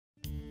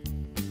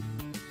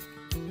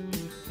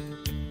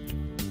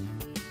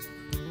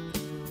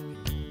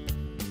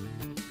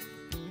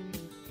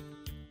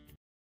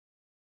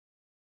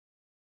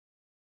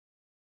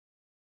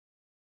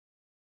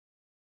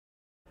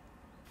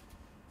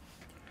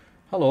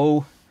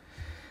Hello,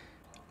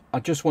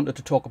 I just wanted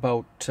to talk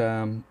about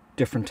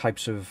different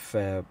types of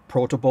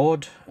proto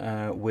board,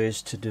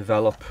 ways to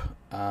develop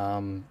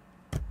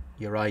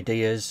your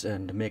ideas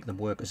and make them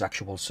work as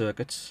actual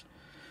circuits.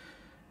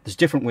 There's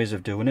different ways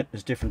of doing it,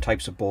 there's different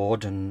types of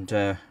board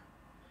and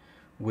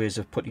ways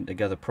of putting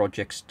together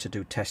projects to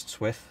do tests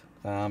with.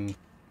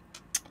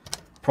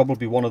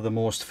 Probably one of the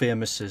most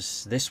famous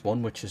is this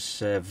one, which is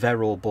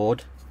Vero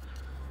Board.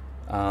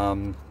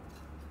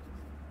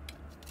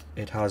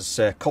 It has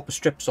copper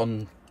strips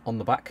on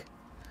the back,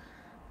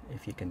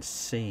 if you can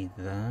see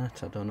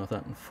that. I don't know if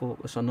that can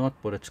focus or not,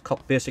 but it's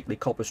basically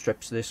copper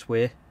strips this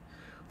way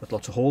with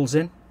lots of holes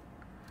in,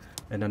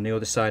 and on the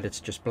other side it's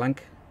just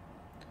blank.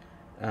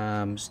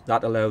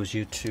 That allows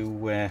you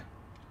to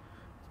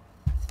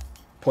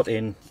put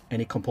in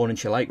any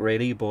components you like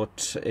really,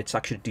 but it's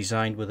actually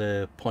designed with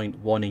a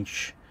 0.1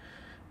 inch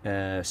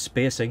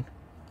spacing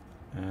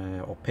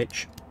or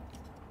pitch,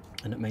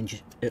 and it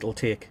means it'll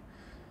take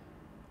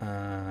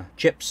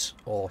chips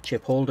or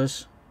chip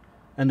holders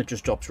and it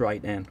just drops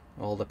right in.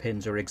 All the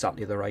pins are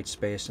exactly the right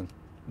spacing,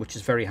 which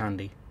is very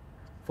handy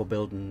for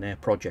building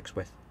projects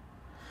with.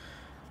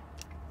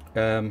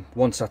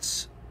 Once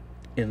that's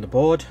in the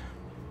board,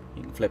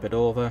 you can flip it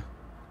over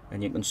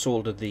and you can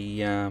solder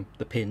the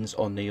pins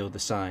on the other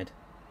side.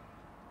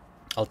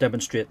 I'll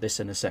demonstrate this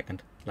in a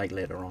second, like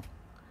later on.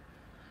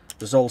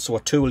 There's also a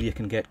tool you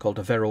can get called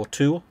a Vero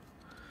tool,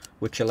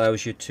 which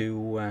allows you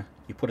to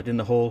you put it in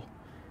the hole,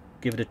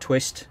 give it a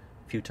twist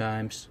a few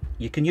times.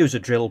 You can use a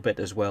drill bit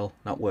as well,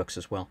 that works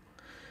as well.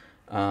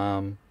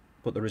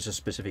 But there is a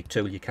specific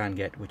tool you can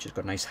get which has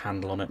got a nice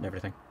handle on it and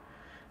everything,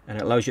 and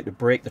it allows you to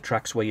break the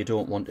tracks where you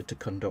don't want it to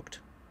conduct.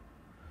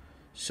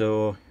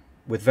 So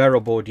with Vero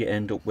Board you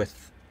end up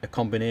with a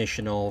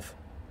combination of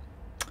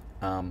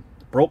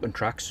broken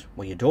tracks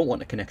where you don't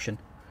want a connection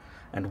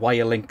and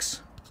wire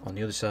links on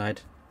the other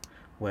side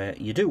where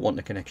you do want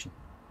a connection.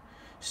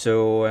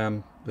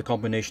 So the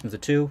combination of the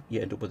two, you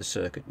end up with a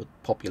circuit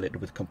populated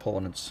with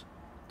components.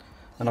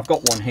 And I've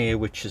got one here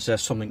which is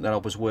something that I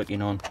was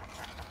working on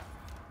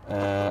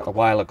a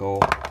while ago,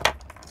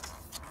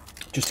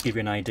 just to give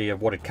you an idea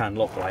of what it can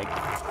look like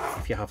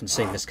if you haven't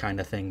seen this kind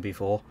of thing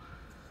before.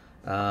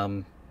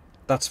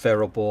 That's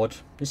Vero Board.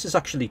 This is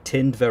actually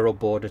tinned Vero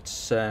Board.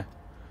 It's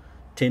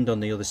tinned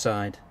on the other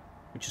side,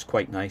 which is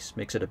quite nice,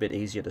 makes it a bit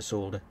easier to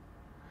solder.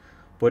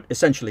 But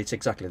essentially it's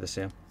exactly the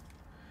same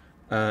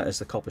as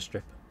the copper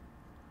strip.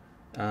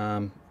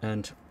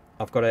 And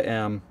I've got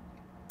a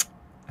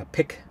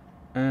PIC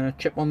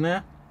chip on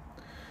there,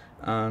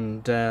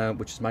 and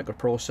which is a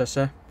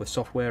microprocessor with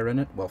software in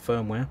it, well,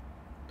 firmware,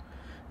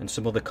 and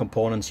some other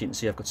components. You can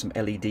see I've got some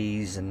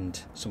LEDs and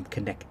some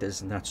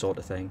connectors and that sort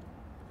of thing.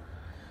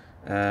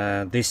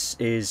 This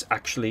is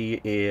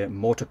actually a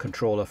motor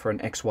controller for an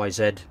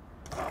XYZ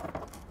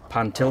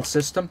pan tilt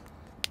system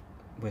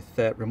with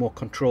remote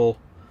control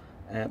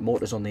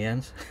motors on the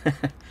end.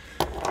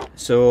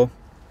 So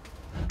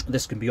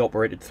this can be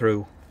operated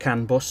through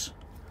CAN bus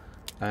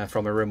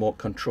from a remote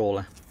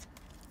controller,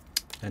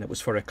 and it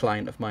was for a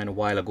client of mine a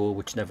while ago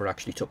which never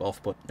actually took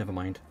off, but never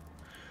mind.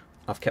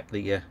 I've kept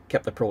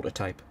the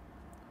prototype.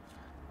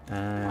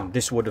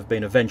 This would have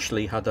been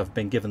eventually, had I've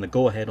been given the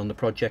go-ahead on the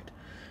project,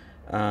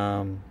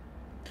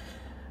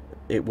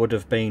 it would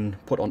have been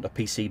put onto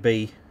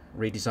PCB,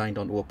 redesigned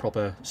onto a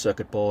proper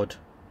circuit board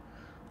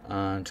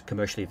and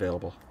commercially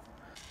available.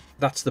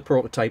 That's the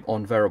prototype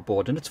on Vero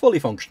Board, and it's fully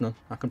functional.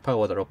 I can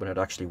power that up and it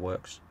actually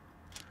works.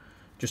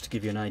 Just to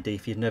give you an idea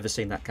if you've never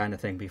seen that kind of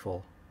thing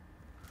before.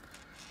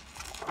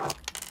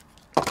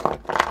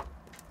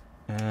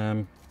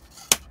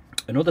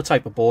 Another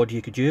type of board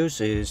you could use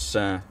is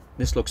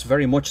this. Looks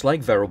very much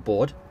like Vero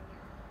Board.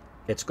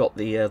 It's got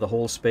the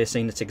hole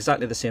spacing. It's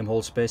exactly the same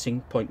hole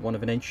spacing, 0.1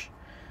 of an inch,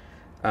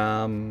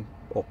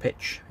 or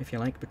pitch if you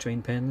like,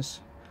 between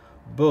pins.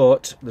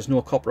 But there's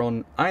no copper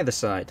on either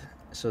side,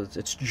 so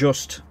it's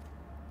just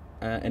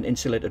an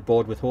insulated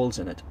board with holes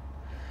in it.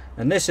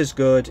 And this is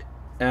good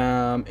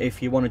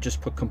if you want to just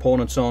put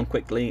components on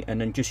quickly and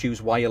then just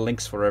use wire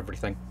links for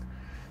everything.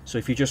 So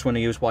if you just want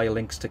to use wire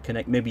links to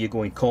connect, maybe you're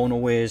going corner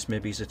ways,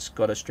 maybe it's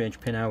got a strange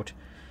pin out,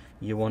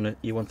 you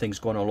want things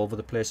going all over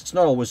the place. It's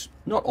not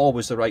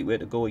always the right way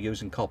to go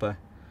using copper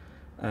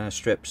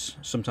strips.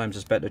 Sometimes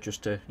it's better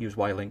just to use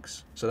wire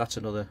links. So that's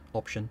another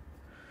option,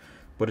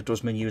 but it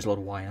does mean you use a lot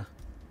of wire.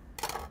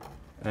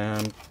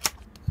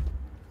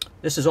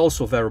 This is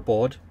also Vero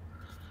Board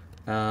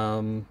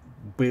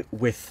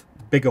with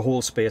bigger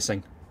hole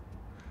spacing.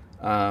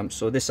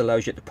 So this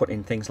allows you to put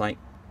in things like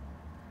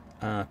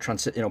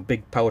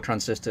big power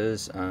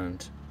transistors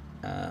and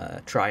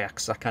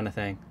triacs, that kind of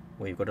thing,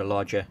 where you've got a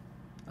larger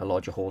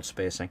hole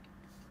spacing.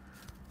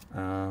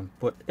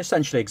 But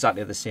essentially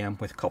exactly the same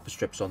with copper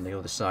strips on the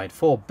other side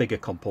for bigger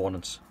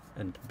components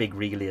and big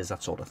relays,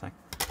 that sort of thing.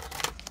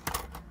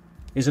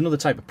 Here's another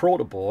type of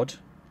proto board,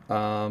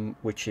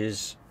 which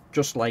is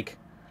just like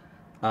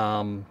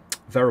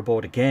Vero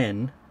Board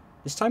again.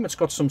 This time it's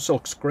got some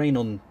silk screen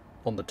on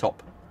the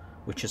top,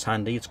 which is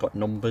handy. It's got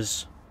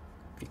numbers,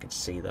 if you can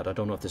see that. I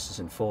don't know if this is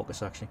in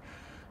focus actually.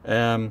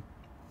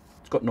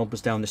 It's got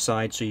numbers down the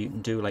side, so you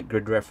can do like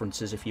grid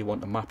references if you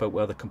want to map out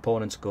where the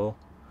components go.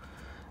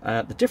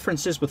 The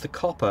difference is with the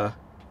copper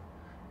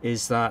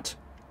is that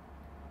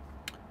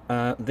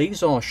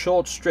these are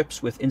short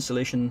strips with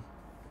insulation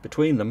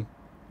between them,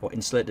 or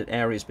insulated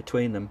areas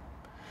between them,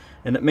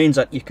 and it means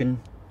that you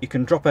can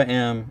drop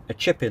a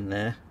chip in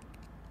there,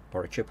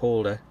 or a chip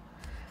holder,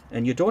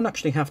 and you don't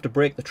actually have to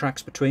break the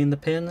tracks between the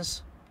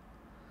pins.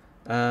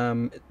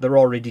 They're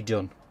already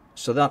done.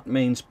 So that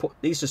means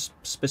these are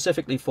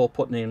specifically for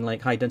putting in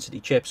like high density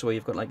chips where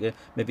you've got like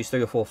maybe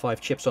 3 or 4 or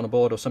 5 chips on a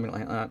board or something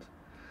like that,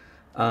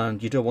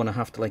 and you don't want to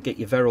have to like get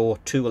your Vero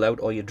tool out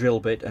or your drill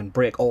bit and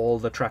break all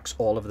the tracks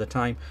all of the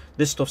time.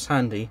 This stuff's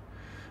handy.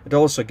 It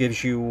also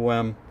gives you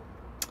a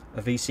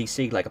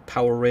VCC, like a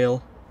power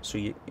rail, so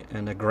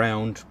and a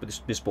ground.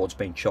 But this board's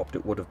been chopped.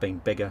 It would have been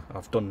bigger.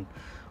 I've done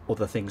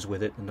other things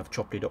with it and I've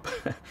chopped it up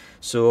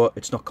so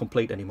it's not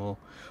complete anymore,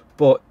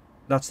 but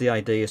that's the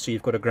idea. So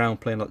you've got a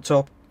ground plane at the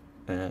top,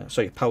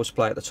 so your power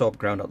supply at the top,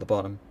 ground at the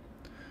bottom,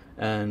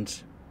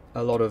 and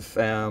a lot of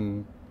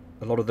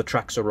the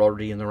tracks are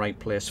already in the right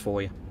place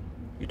for you.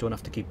 You don't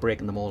have to keep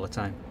breaking them all the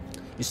time.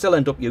 You still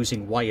end up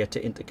using wire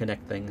to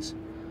interconnect things,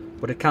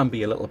 but it can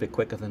be a little bit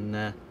quicker than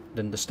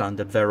the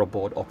standard Vero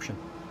board option.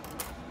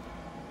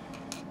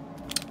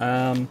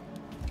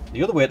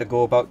 The other way to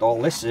go about all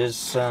this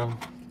is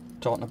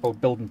talking about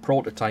building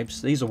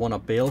prototypes. These are one I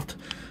built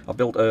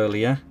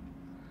earlier,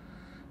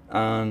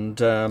 and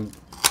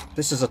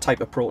this is a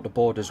type of proto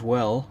board as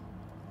well.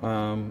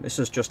 This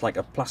is just like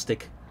a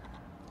plastic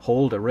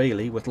holder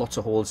really, with lots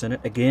of holes in it.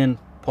 Again,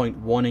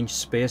 0.1 inch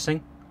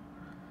spacing,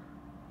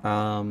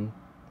 and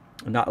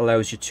that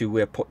allows you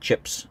to put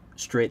chips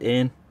straight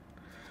in,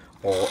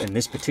 or in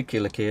this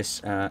particular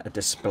case a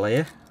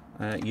display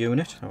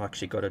unit. I've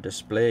actually got a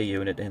display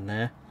unit in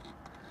there,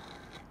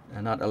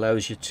 and that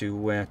allows you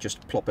to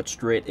just plop it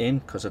straight in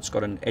because it's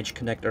got an edge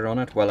connector on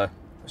it, well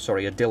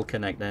sorry, a DIL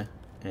connector,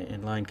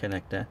 inline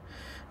connector,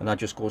 and that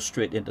just goes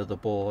straight into the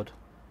board.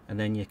 And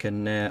then you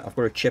can I've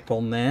got a chip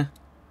on there,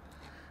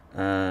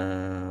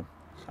 and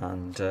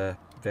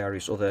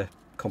various other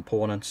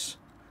components,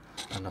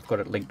 and I've got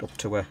it linked up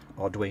to a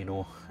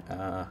Arduino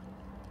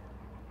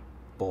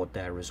board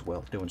there as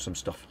well, doing some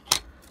stuff.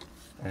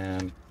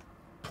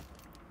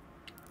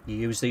 You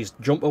use these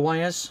jumper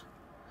wires,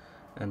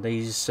 and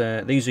these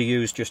are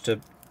used just to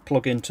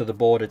plug into the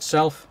board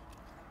itself,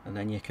 and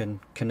then you can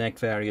connect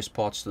various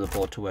parts of the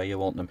board to where you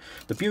want them.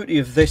 The beauty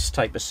of this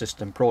type of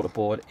system, proto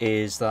board,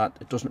 is that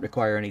it doesn't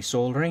require any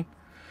soldering.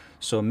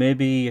 So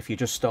maybe if you're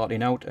just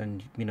starting out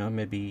and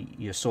maybe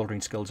your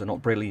soldering skills are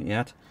not brilliant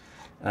yet,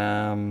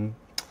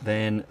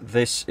 then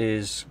this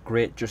is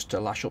great just to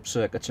lash up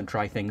circuits and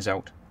try things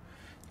out.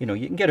 You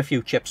can get a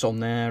few chips on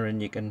there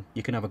and you can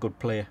have a good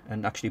play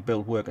and actually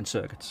build working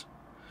circuits.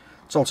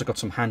 It's also got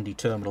some handy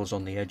terminals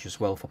on the edge as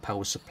well for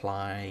power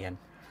supply and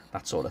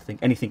that sort of thing.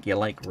 Anything you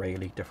like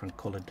really, different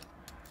coloured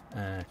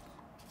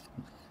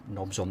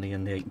knobs on the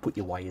end there. You can put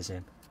your wires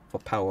in for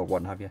power,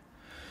 what have you.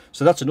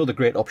 So that's another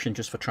great option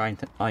just for trying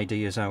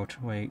ideas out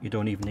where you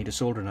don't even need a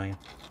soldering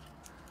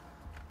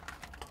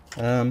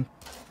iron.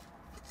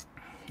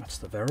 That's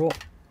the Vero.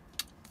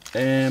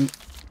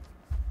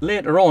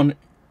 Later on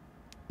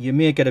you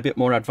may get a bit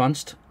more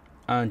advanced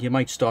and you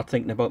might start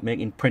thinking about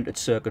making printed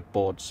circuit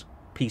boards,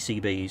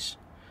 PCBs,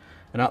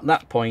 and at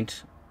that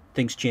point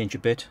things change a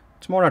bit.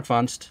 It's more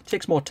advanced, it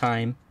takes more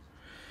time,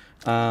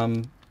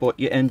 but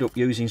you end up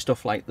using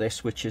stuff like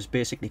this, which is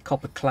basically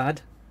copper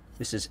clad.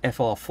 This is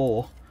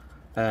FR4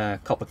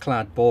 copper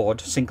clad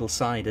board,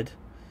 single-sided.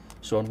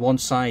 So on one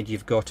side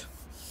you've got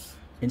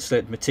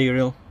insulated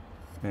material,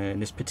 in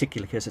this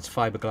particular case it's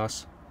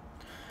fiberglass,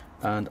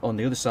 and on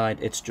the other side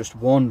it's just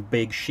one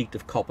big sheet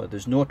of copper.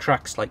 There's no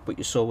tracks like what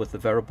you saw with the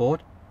Vero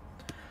board,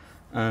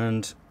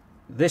 and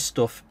this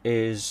stuff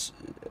is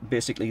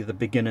basically the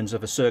beginnings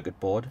of a circuit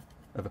board,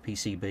 of a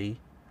PCB.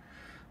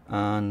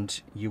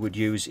 And you would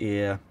use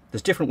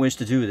there's different ways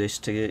to do this.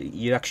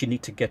 You actually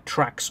need to get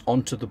tracks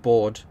onto the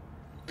board,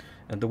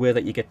 and the way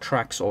that you get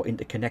tracks, or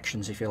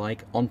interconnections if you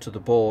like, onto the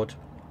board,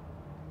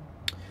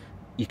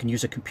 you can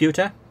use a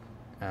computer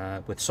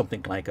with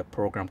something like a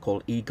program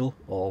called Eagle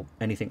or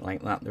anything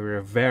like that.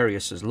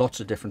 There's lots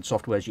of different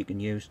softwares you can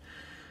use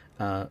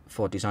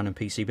for designing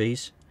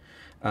PCBs.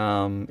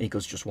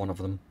 Eagle's just one of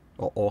them,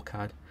 or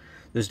OrCAD.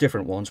 There's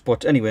different ones,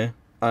 but anyway,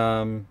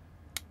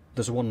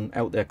 there's one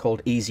out there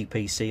called Easy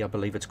PC, I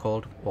believe it's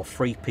called, or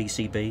Free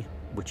PCB,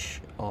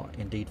 which are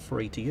indeed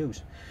free to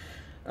use.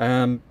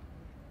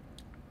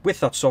 With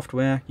that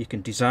software you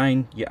can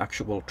design your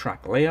actual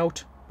track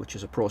layout, which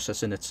is a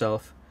process in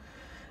itself.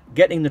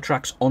 Getting the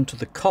tracks onto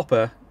the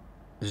copper,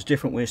 there's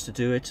different ways to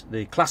do it.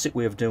 The classic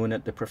way of doing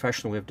it, the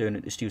professional way of doing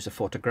it, is to use a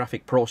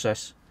photographic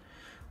process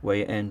where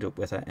you end up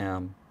with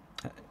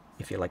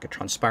if you like, a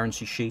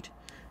transparency sheet,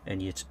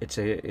 and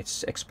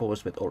it's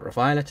exposed with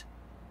ultraviolet.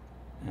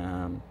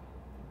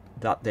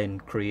 That then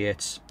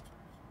creates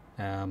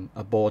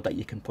a board that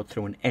you can put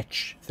through an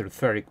etch through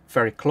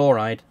ferric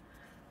chloride,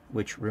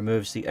 which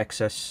removes the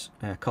excess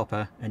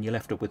copper, and you're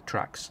left up with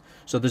tracks.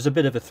 So there's a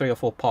bit of a 3 or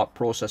 4 part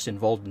process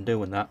involved in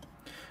doing that.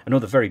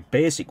 Another very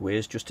basic way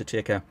is just to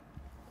take a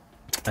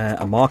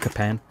marker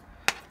pen,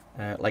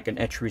 like an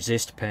etch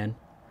resist pen,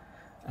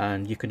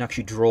 and you can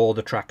actually draw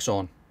the tracks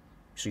on,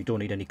 so you don't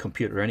need any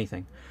computer or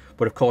anything.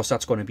 But of course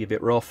that's going to be a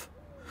bit rough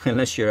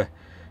unless you're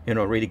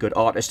a really good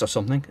artist or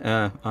something.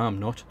 I'm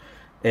not.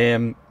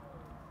 You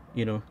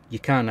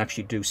can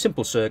actually do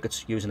simple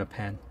circuits using a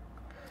pen,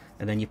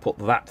 and then you put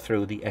that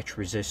through the etch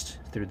resist,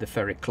 through the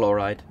ferric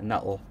chloride, and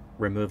that will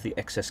remove the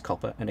excess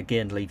copper and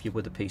again leave you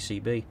with a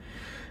PCB.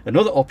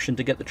 Another option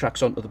to get the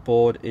tracks onto the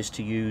board is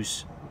to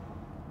use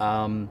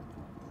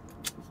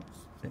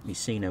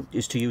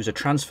is to use a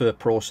transfer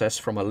process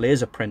from a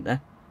laser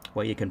printer,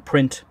 where you can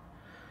print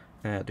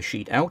the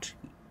sheet out.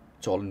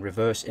 It's all in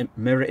reverse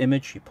mirror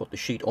image. You put the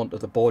sheet onto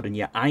the board and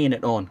you iron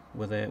it on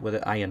with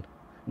an iron.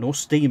 No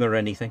steam or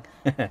anything,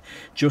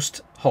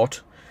 just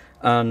hot,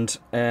 and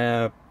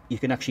you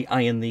can actually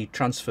iron the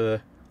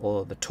transfer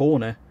or the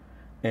toner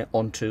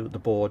onto the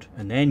board,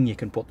 and then you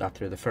can put that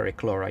through the ferric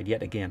chloride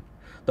yet again.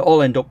 They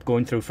all end up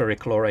going through ferric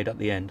chloride at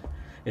the end.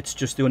 It's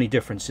just the only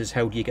difference is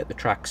how do you get the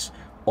tracks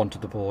onto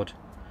the board.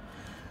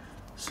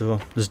 So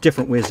there's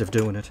different ways of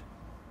doing it.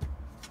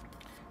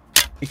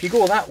 If you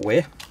go that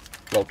way,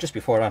 well, just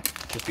before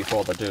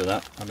they do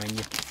that, I mean,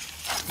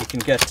 you can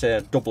get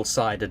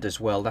double-sided as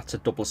well. That's a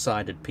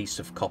double-sided piece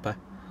of copper,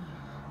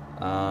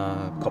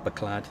 copper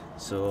clad.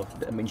 So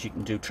that means you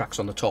can do tracks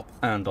on the top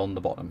and on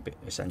the bottom.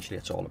 Essentially,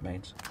 that's all it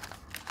means.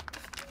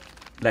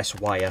 Less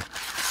wire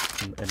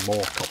and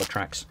more copper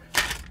tracks.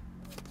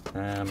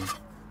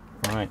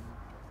 Right,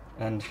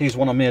 and here's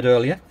one I made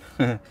earlier,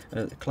 a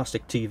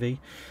classic TV.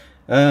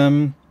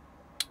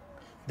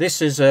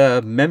 This is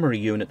a memory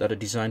unit that I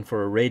designed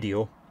for a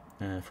radio,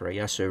 for a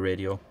Yasu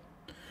radio,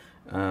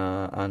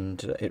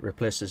 and it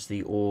replaces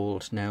the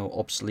old, now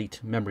obsolete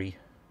memory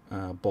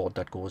board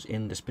that goes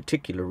in this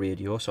particular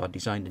radio. So I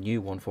designed a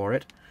new one for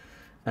it,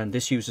 and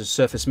this uses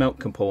surface mount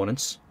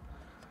components.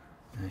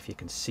 If you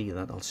can see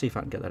that, I'll see if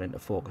I can get that into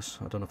focus.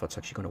 I don't know if that's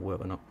actually going to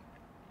work or not.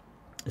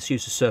 This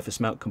uses surface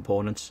mount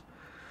components,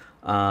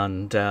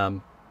 and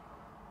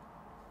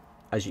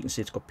as you can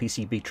see, it's got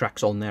PCB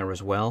tracks on there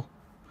as well,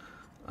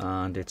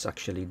 and it's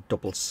actually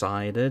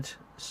double-sided,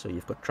 so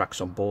you've got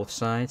tracks on both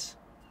sides.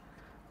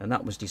 And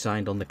that was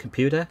designed on the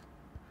computer,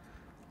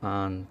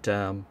 and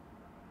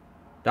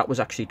that was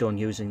actually done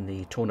using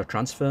the toner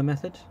transfer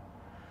method.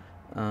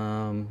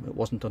 It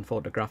wasn't done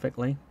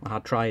photographically.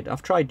 I've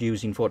tried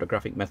using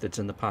photographic methods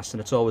in the past, and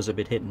it's always a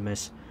bit hit and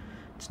miss.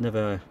 It's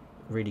never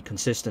really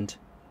consistent.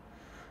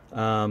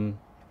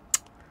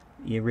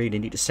 You really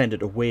need to send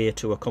it away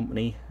to a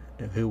company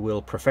who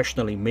will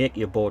professionally make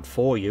your board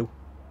for you.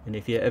 And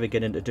if you ever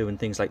get into doing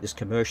things like this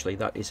commercially,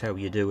 that is how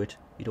you do it.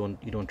 You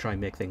don't try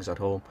and make things at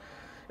home,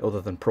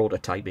 other than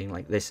prototyping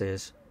like this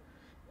is.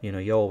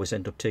 You always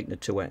end up taking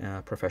it to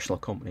a professional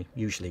company,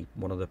 usually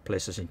one of the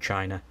places in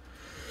China,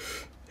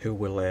 who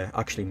will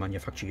actually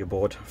manufacture your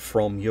board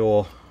from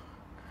your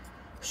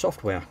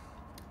software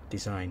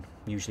design,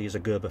 usually as a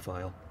Gerber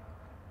file.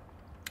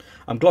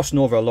 I'm glossing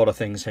over a lot of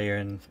things here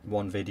in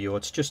one video.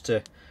 It's just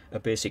a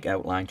basic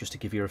outline, just to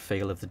give you a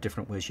feel of the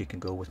different ways you can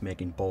go with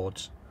making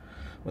boards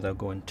without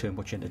going too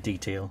much into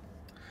detail.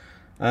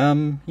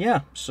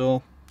 Yeah,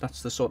 so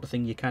that's the sort of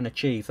thing you can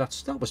achieve.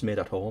 That was made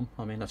at home.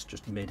 I mean, that's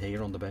just made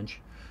here on the bench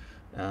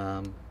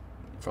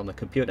from the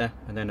computer,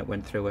 and then it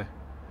went through a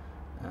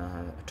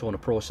toner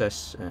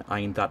process,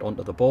 ironed that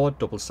onto the board,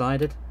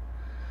 double-sided,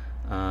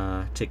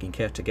 taking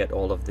care to get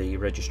all of the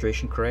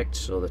registration correct,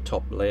 so the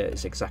top layer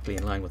is exactly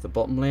in line with the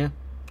bottom layer,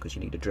 because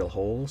you need to drill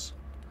holes.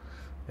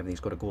 Everything's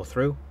got to go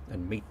through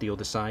and meet the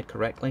other side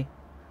correctly,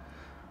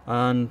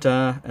 and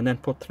then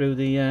put through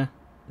the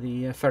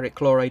ferric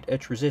chloride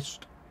etch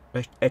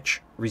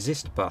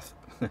resist bath,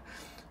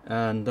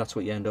 and that's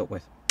what you end up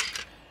with.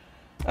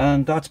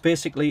 And that's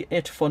basically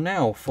it for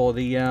now for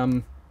the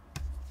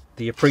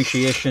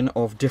appreciation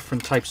of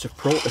different types of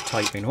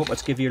prototyping. I hope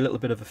that's give you a little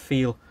bit of a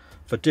feel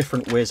for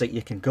different ways that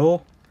you can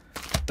go.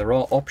 There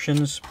are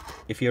options.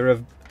 If you're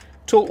a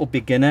total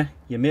beginner,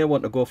 you may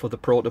want to go for the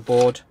proto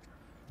board.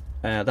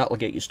 That'll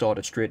get you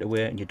started straight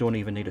away, and you don't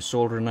even need a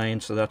soldering iron,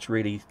 so that's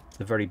really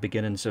the very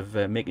beginnings of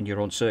making your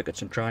own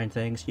circuits and trying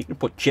things. You can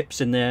put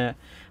chips in there,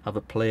 have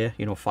a play,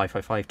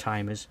 555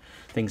 timers,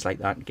 things like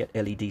that, and get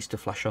LEDs to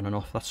flash on and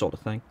off, that sort of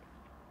thing.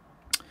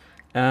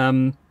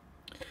 And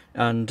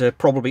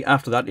probably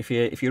after that, if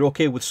you're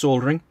okay with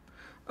soldering,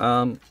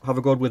 have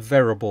a go with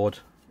Vero Board.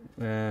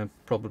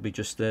 Probably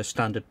just the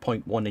standard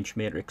 0.1 inch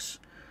matrix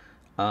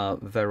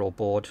Vero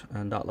board,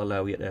 and that'll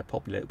allow you to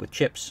populate it with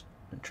chips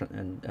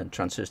and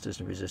transistors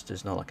and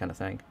resistors and all that kind of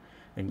thing,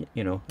 and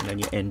and then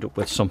you end up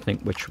with something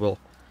which will,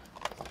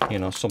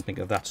 something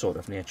of that sort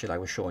of nature that I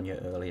was showing you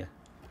earlier.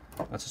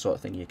 That's the sort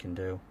of thing you can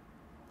do.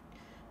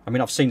 I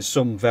mean, I've seen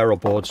some Vero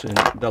boards, and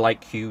they're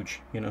like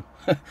huge,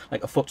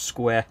 like a foot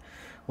square,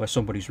 where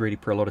somebody's really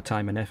put a lot of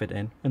time and effort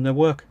in, and they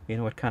work.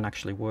 It can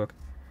actually work.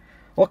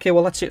 Okay,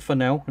 well, that's it for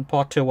now. In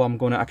part 2, I'm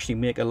going to actually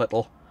make a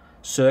little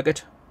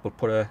circuit. We'll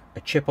put a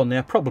chip on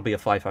there, probably a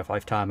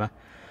 555 timer,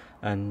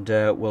 and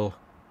we'll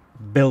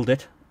build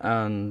it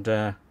and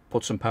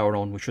put some power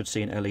on, we should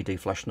see an LED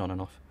flashing on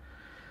and off.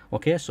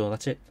 Okay, so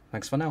that's it.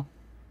 Thanks for now.